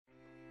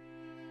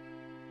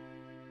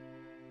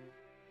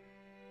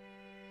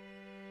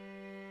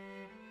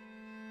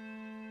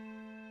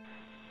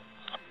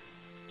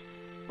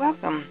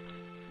Welcome.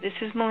 This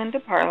is Melinda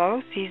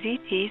Barlow,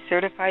 CZT,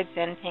 Certified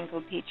Zen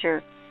Tangle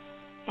Teacher.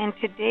 And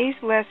today's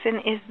lesson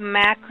is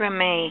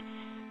macrame.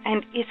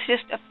 And it's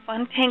just a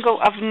fun tangle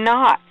of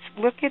knots.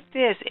 Look at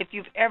this. If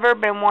you've ever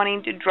been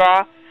wanting to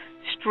draw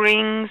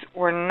strings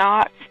or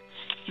knots,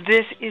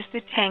 this is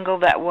the tangle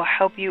that will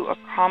help you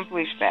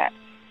accomplish that.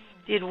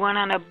 Did one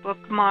on a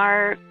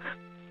bookmark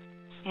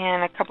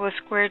and a couple of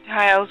square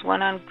tiles,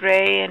 one on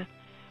gray and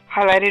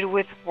highlighted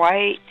with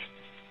white.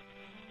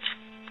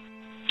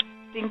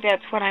 I think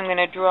that's what I'm going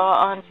to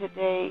draw on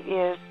today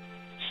is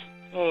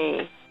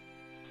a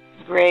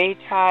gray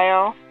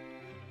tile.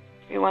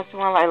 Every once in a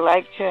while I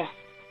like to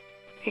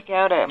pick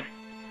out a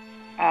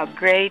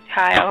gray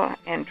tile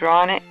and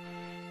draw on it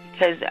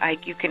because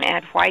you can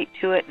add white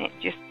to it and it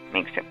just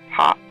makes it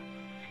pop.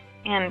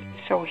 And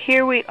so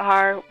here we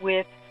are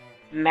with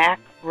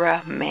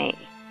Mak-rah-mee.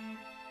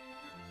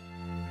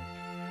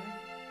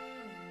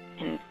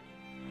 And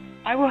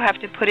I will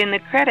have to put in the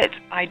credits.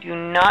 I do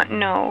not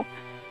know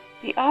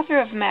the author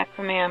of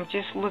Mak-rah-mee. I'm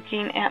just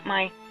looking at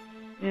my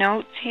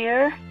notes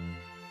here.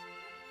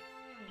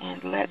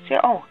 And let's see.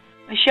 Oh,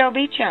 Michele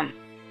Beauchamp.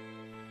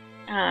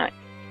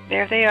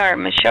 There they are,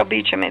 Michele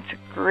Beauchamp. It's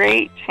a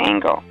great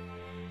tangle.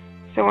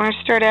 So we're going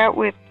to start out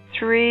with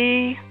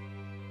 3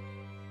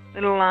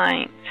 little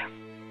lines.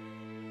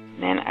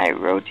 Then I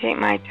rotate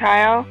my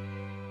tile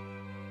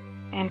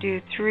and do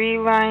 3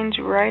 lines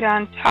right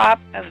on top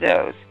of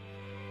those.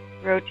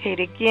 Rotate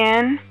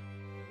again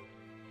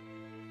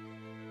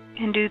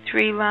and do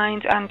 3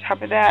 lines on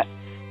top of that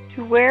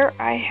to where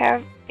I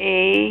have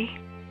a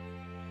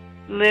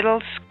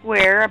little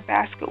square, a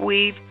basket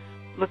weave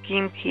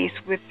looking piece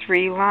with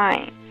 3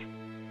 lines.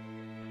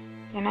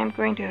 Then I'm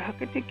going to hook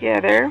it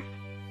together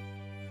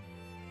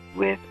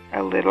with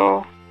a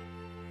little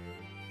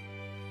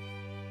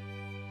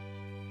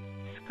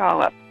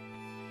scallop.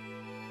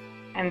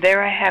 And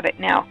there I have it.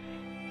 Now,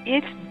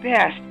 it's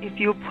best if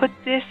you put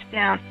this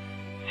down,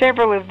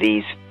 several of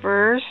these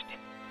first,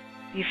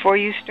 before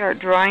you start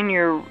drawing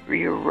your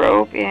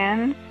rope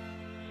ends.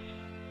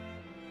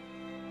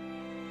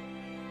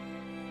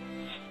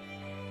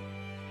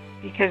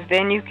 Because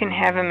then you can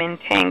have them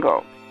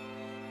entangled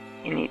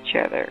in each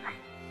other.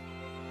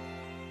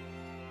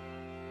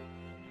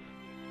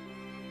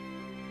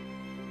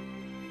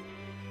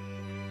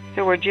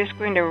 So we're just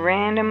going to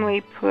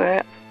randomly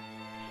put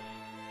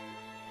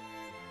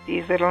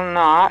these little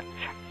knots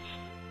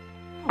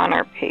on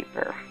our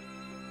paper.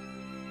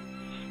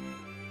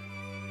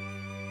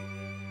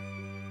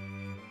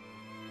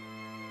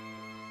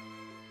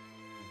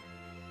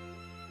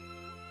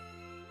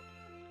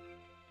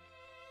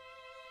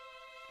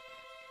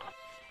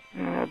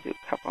 And we'll do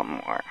a couple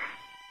more.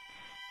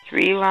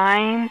 3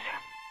 lines.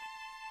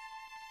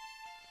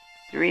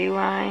 3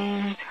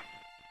 lines.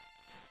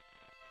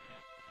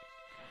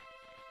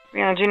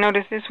 Now, did you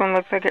notice this one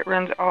looks like it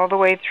runs all the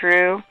way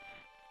through?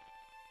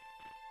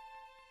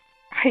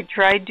 I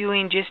tried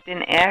doing just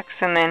an X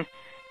and then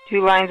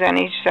 2 lines on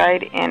each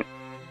side, and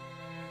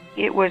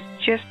it was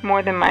just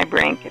more than my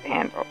brain could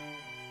handle.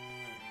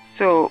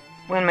 So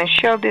when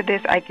Michele did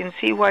this, I can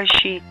see why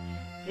she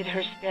did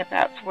her step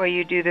outs where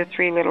you do the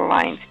 3 little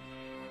lines.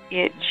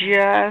 It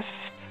just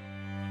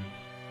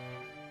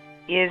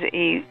is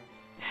a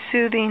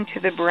soothing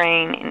to the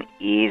brain and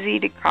easy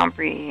to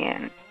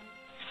comprehend.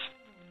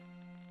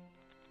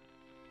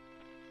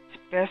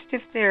 It's best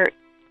if they're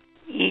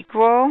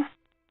equal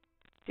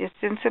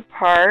distance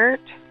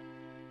apart,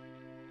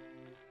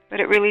 but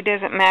it really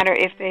doesn't matter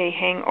if they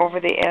hang over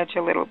the edge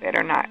a little bit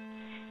or not.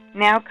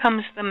 Now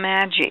comes the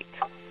magic.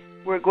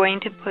 We're going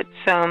to put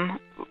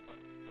some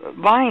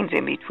lines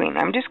in between.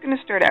 I'm just going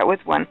to start out with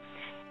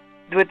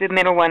the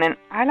middle one, and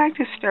I like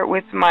to start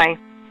with my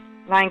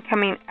line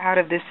coming out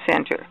of the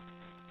center.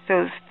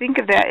 So think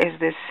of that as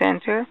the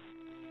center,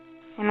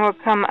 and we'll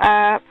come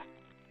up,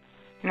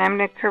 and I'm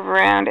going to curve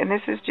around, and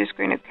this is just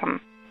going to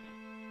come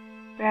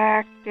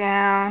back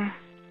down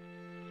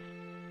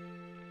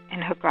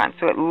and hook on.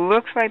 So it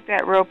looks like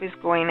that rope is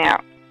going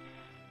out.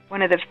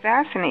 One of the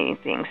fascinating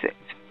things that's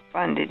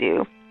fun to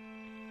do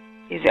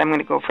is I'm going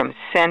to go from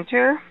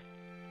center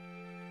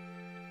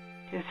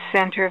to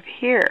center of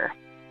here.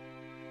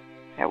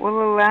 That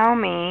will allow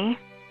me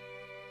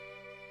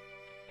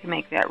to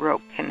make that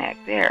rope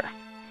connect there.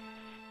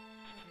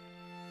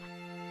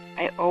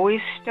 I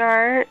always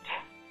start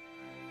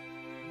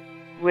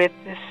with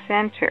the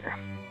center,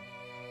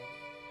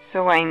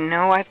 so I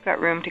know I've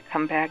got room to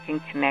come back and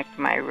connect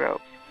my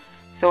ropes.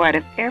 So out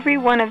of every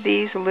one of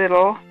these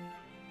little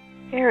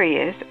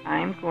areas,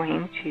 I'm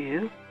going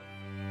to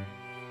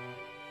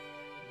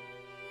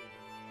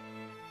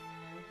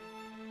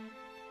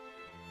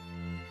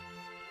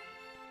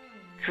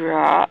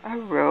draw a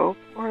rope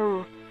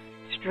or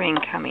string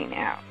coming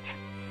out.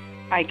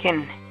 I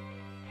can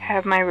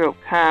have my rope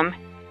come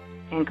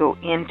and go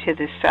into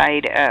the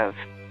side of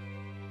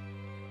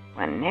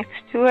one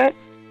next to it,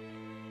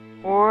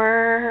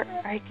 or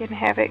I can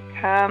have it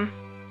come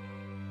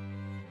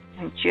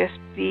and just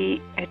be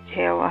a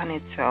tail on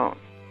its own.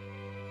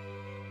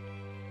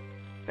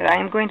 But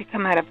I'm going to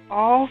come out of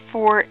all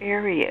 4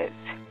 areas,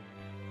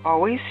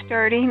 always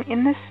starting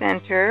in the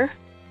center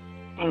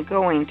and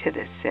going to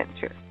the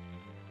center.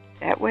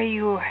 That way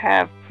you will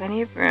have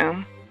plenty of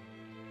room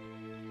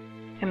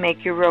to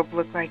make your rope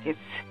look like it's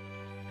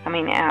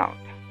coming out.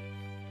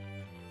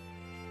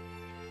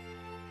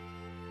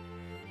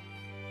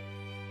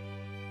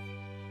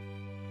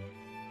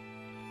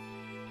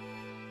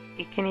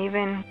 You can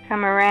even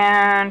come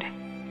around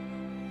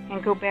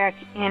and go back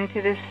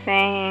into the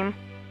same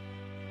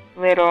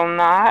little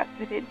knot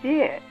that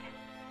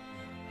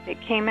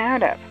it came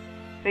out of.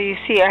 So you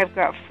see I've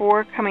got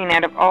 4 coming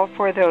out of all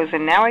 4 of those,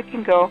 and now I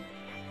can go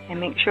and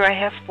make sure I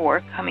have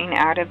 4 coming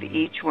out of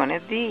each one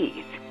of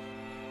these.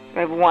 So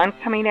I have 1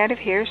 coming out of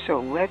here, so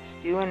let's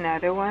do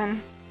another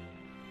one.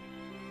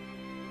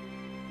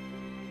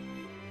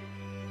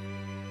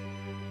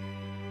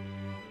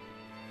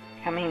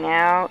 Coming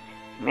out.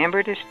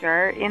 Remember to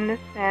start in the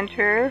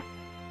center.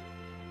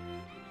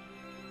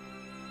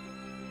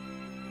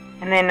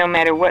 And then no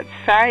matter what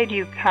side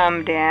you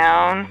come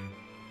down,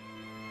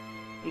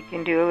 you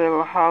can do a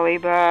little holly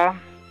bob.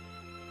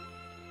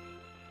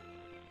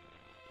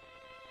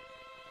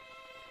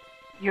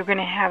 You're going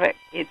to have it,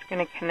 it's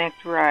going to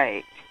connect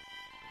right.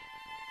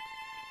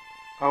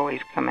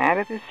 Always come out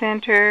of the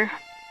center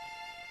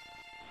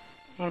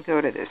and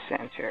go to the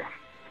center.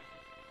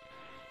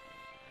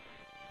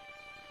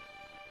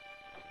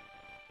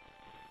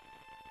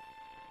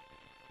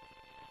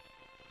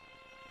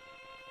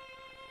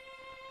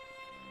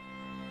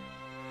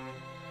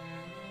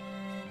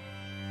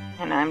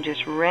 And I'm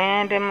just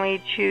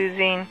randomly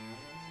choosing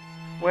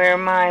where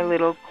my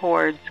little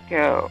cords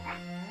go.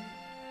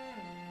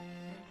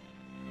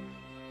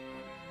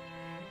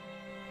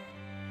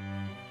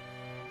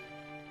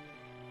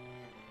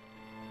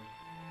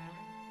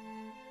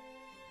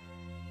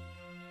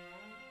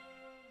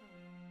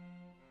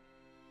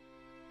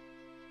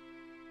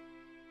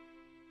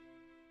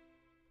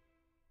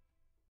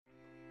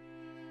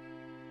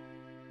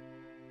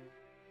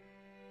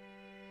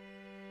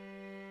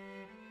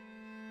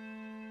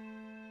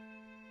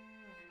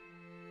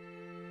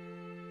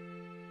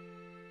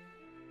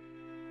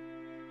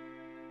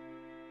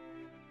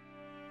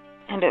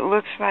 And it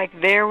looks like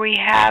there we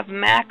have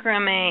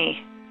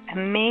macrame.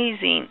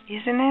 Amazing,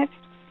 isn't it?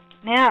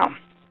 Now,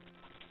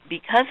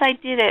 because I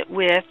did it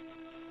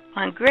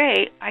on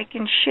gray, I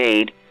can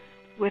shade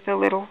with a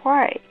little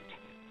white.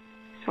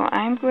 So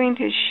I'm going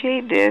to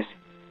shade this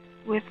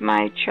with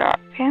my chalk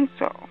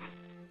pencil.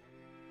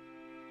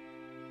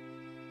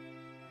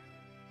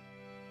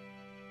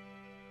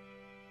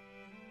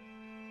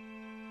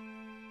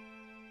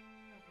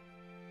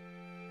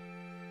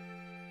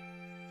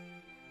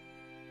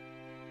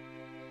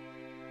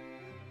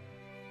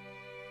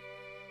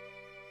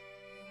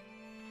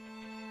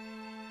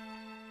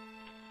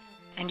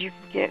 And you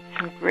can get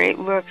some great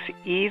looks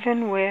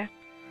even with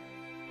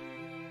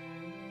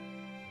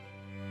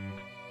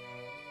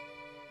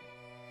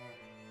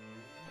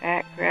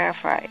that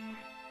graphite.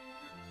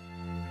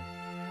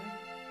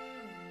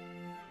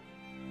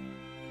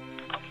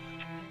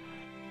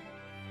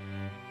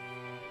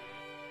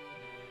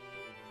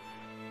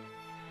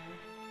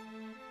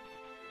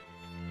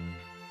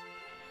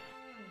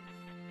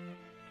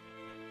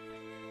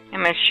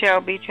 And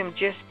Michele Beauchamp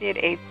just did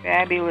a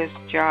fabulous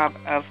job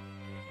of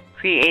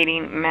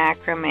creating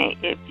macrame.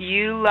 If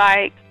you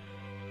like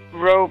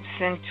ropes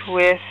and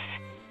twists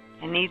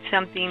and need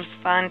something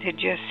fun to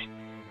just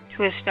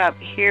twist up,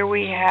 here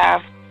we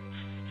have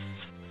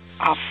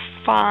a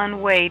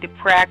fun way to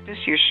practice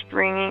your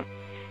stringing,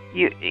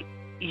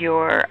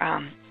 your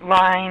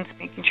lines,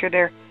 making sure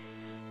they're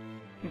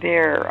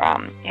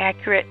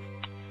accurate.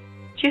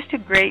 Just a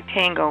great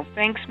tangle.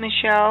 Thanks,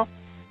 Michele,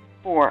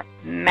 for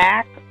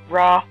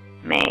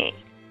Mak-rah-mee.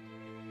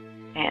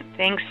 And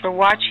thanks for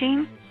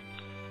watching.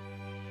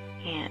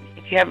 And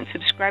if you haven't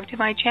subscribed to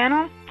my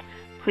channel,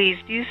 please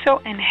do so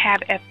and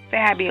have a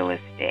fabulous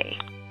day.